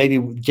 that maybe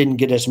didn't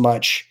get as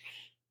much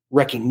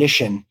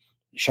recognition,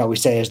 shall we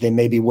say, as they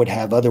maybe would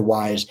have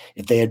otherwise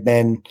if they had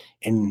been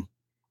in,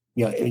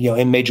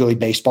 in Major League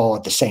Baseball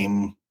at the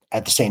same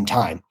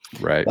time.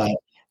 Right.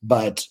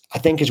 But I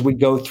think as we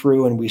go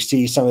through and we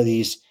see some of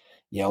these,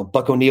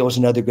 Buck O'Neil is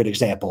another good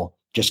example,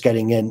 just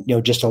getting in,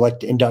 voted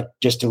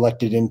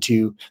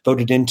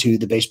into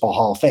the Baseball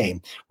Hall of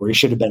Fame, where he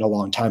should have been a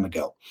long time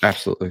ago.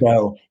 Absolutely.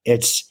 So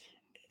it's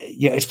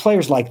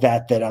players like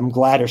that I'm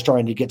glad are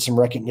starting to get some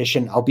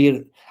recognition,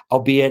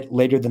 albeit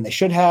later than they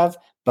should have,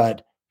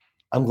 but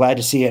I'm glad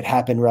to see it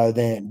happen rather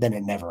than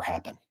it never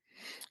happened.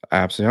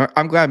 Absolutely.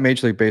 I'm glad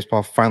Major League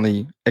Baseball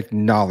finally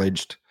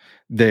acknowledged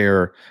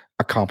their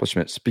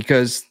accomplishments,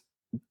 because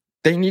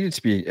they needed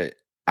to be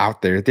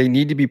out there. They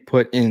need to be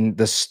put in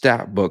the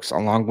stat books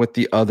along with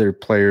the other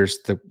players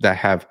that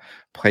have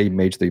played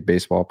Major League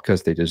Baseball,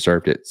 because they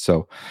deserved it.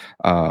 So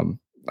I'm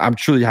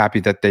truly happy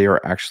that they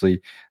are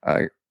actually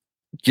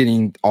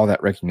getting all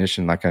that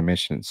recognition, like I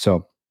mentioned.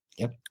 So,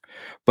 yep.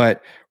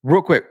 But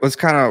real quick, we'll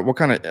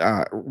kind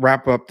of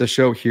wrap up the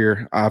show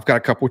here. I've got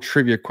a couple of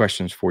trivia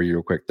questions for you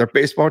real quick. They're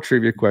baseball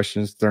trivia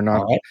questions. They're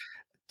not, right.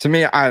 To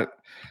me,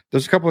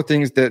 there's a couple of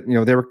things that,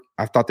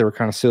 I thought they were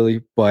kind of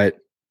silly, but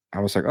I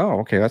was like, oh,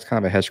 okay, that's kind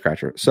of a head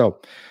scratcher. So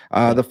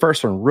the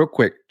first one, real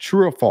quick,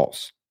 true or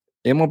false?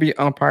 MLB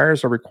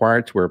umpires are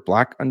required to wear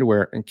black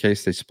underwear in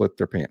case they split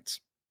their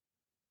pants.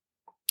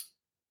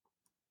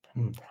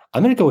 I'm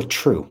going to go with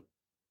true.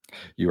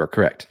 You are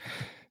correct.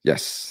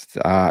 Yes.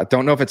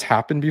 Don't know if it's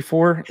happened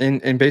before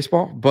in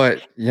baseball,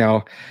 but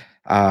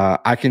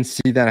I can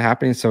see that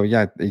happening. So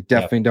yeah, they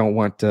definitely don't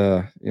want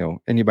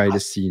anybody to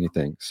see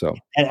anything. So,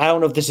 and I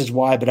don't know if this is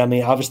why, but I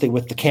mean, obviously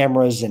with the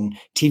cameras and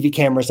TV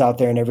cameras out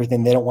there and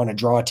everything, they don't want to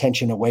draw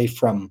attention away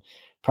from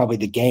probably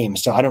the game.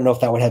 So I don't know if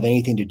that would have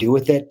anything to do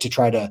with it, to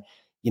try to,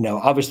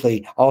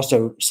 obviously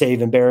also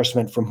save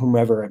embarrassment from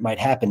whomever it might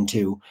happen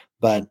to,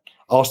 but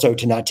also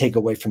to not take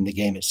away from the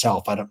game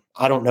itself. I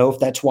don't know if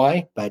that's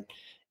why, but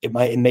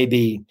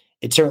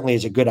it certainly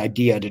is a good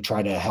idea to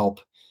try to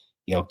help,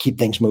 keep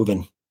things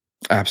moving.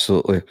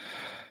 Absolutely.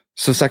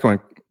 So second one,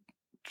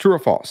 true or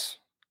false?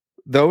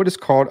 Though it is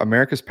called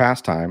America's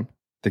pastime,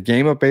 the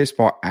game of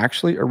baseball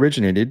actually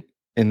originated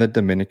in the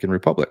Dominican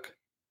Republic.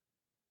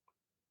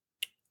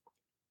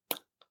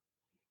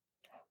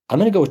 I'm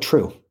going to go with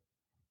true.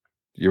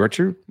 You are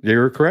true.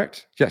 You're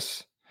correct.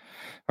 Yes.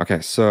 Okay.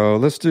 So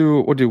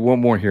we'll do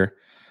one more here.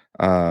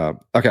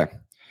 Okay.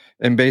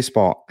 In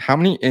baseball, how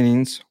many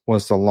innings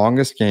was the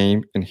longest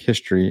game in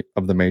history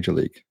of the Major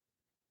League?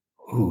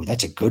 Ooh,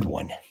 that's a good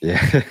one.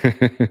 Yeah.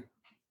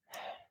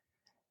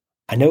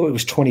 I know it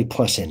was 20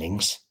 plus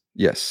innings.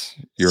 Yes,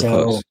 you're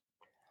close.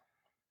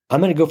 I'm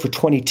going to go for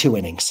 22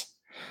 innings.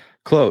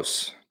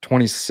 Close.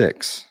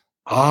 26.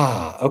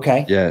 Ah,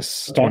 okay.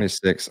 Yes, okay.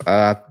 26.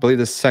 I believe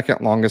the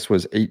second longest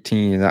was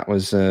 18. And that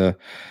was the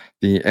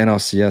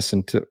NLCS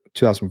in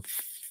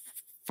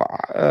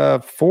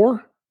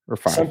 2004 or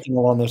 5. Something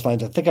along those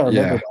lines. I think I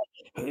remember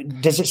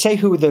that. Does it say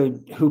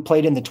who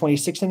played in the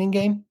 26 inning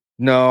game?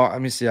 No,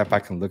 let me see if I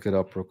can look it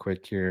up real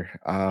quick here.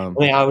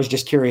 I was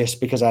just curious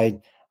because I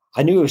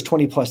knew it was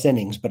 20 plus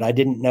innings, but I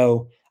didn't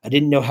know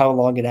how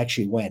long it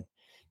actually went.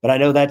 But I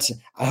know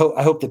I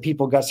hope that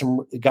people got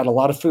a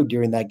lot of food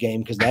during that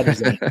game, because that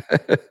is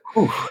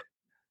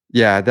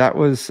yeah, that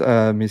was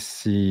let me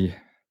see.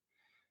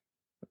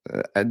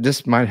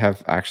 This might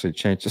have actually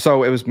changed.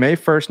 So it was May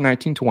 1st,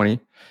 1920.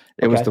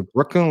 It was the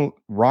Brooklyn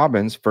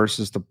Robins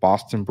versus the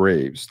Boston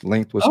Braves.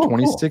 Length was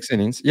 26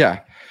 innings. Yeah.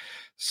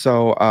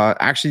 So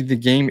actually the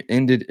game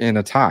ended in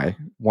a tie,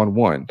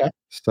 1-1. Okay.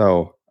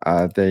 So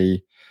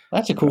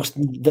that's a cool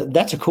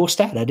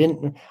stat.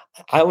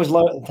 I always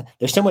love,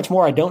 there's so much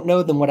more I don't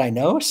know than what I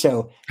know.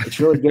 So it's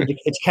really good.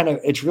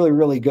 It's really,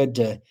 really good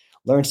to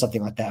learn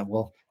something like that.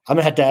 Well, I'm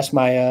going to have to ask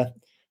my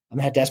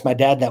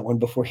dad that one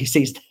before he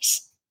sees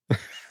this.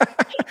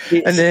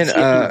 And then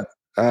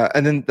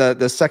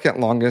the second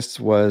longest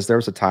there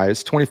was a tie.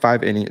 It's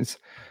 25 innings.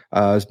 It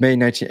was May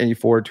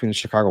 1984 between the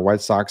Chicago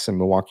White Sox and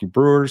Milwaukee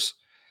Brewers.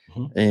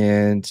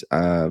 And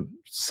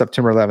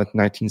September 11th,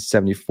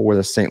 1974,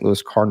 the St.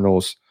 Louis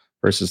Cardinals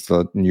versus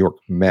the New York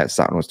Mets.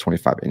 That one was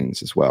 25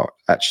 innings as well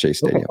at Shea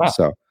Stadium.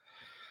 Wow.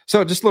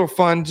 So just a little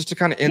fun, just to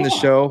kind of end the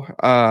show.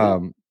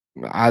 I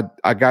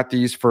got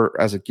these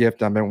as a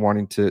gift. I've been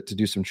wanting to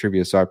do some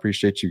trivia, so I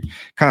appreciate you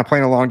kind of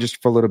playing along just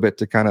for a little bit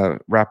to kind of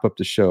wrap up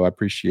the show. I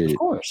appreciate it. Of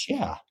course,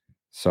 yeah.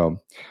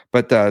 So,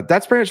 but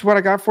that's pretty much what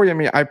I got for you. I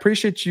mean, I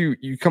appreciate you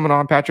coming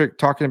on, Patrick,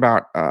 talking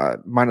about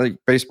minor league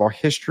baseball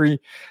history,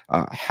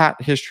 hat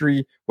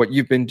history. What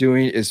you've been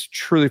doing is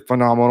truly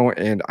phenomenal,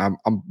 and I'm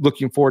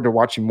looking forward to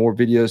watching more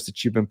videos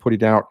that you've been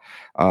putting out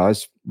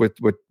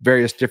with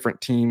various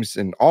different teams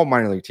and all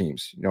minor league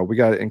teams. You know, we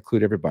got to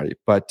include everybody.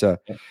 But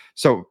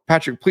so,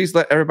 Patrick, please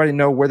let everybody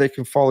know where they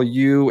can follow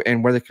you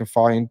and where they can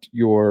find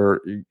your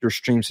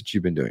streams that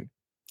you've been doing.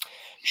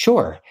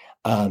 Sure.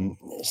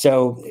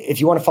 So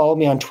if you want to follow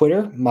me on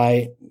Twitter,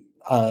 my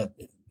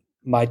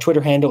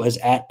Twitter handle is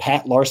at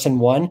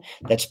PatLarson1.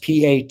 That's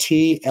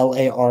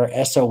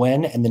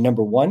PATLARSON and the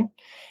number 1.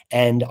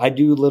 And I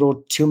do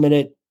little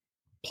 2-minute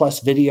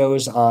plus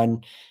videos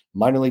on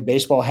minor league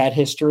baseball hat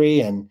history.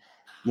 And,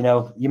 you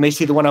know, you may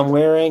see the one I'm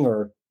wearing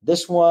or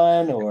this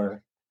one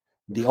or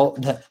the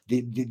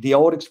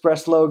old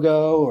Express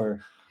logo, or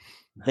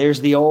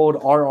there's the old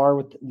RR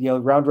with,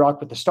 Round Rock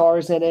with the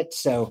stars in it.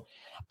 So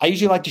I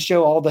usually like to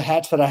show all the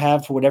hats that I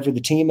have for whatever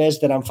the team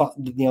is that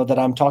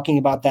I'm talking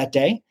about that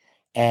day,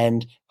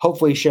 and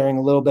hopefully sharing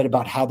a little bit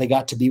about how they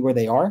got to be where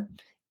they are,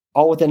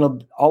 all within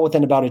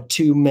about a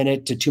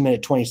 2-minute to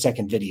 2-minute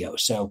 20-second video.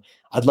 So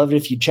I'd love it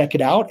if you check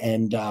it out.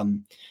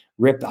 And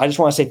Rip, I just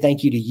want to say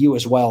thank you to you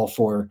as well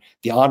for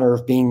the honor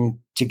of being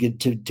to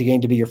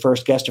gain to be your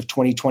first guest of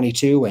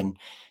 2022. And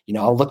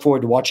I'll look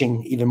forward to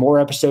watching even more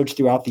episodes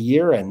throughout the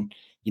year. And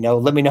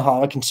let me know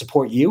how I can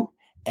support you.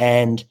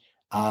 And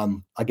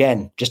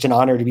again, just an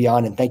honor to be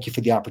on, and thank you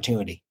for the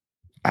opportunity.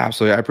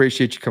 Absolutely. I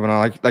appreciate you coming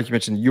on. Like you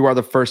mentioned, you are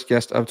the first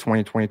guest of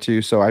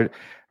 2022. So I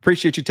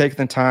appreciate you taking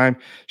the time,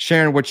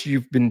 sharing what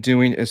you've been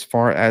doing as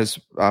far as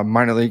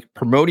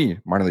promoting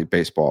minor league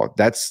baseball.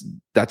 That's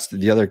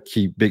the other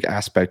key big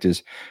aspect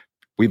is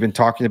we've been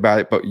talking about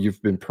it, but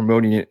you've been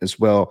promoting it as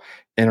well,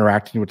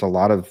 interacting with a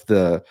lot of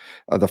the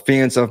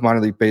fans of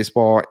minor league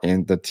baseball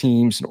and the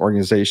teams and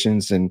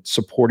organizations and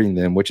supporting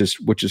them, which is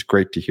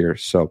great to hear.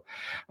 So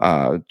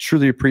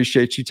truly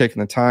appreciate you taking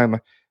the time,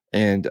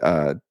 and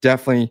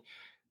definitely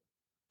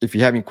if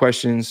you have any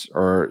questions,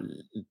 or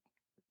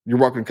you're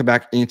welcome to come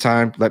back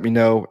anytime, let me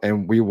know,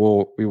 and we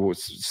will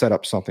set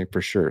up something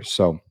for sure.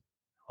 So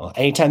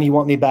anytime you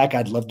want me back,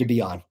 I'd love to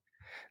be on.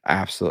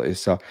 Absolutely.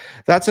 So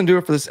that's going to do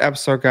it for this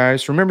episode,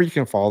 guys. Remember, you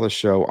can follow the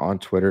show on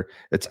Twitter.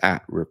 It's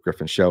at Rip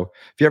Griffin Show.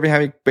 If you ever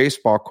have any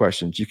baseball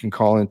questions, you can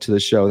call into the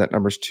show. That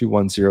number is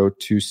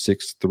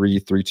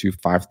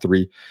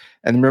 210-263-3253.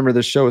 And remember,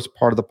 the show is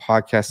part of the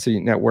Podcast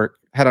City Network.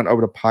 Head on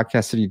over to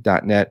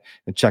podcastcity.net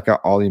and check out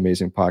all the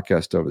amazing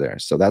podcasts over there.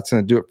 So that's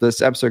going to do it for this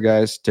episode,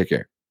 guys. Take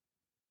care.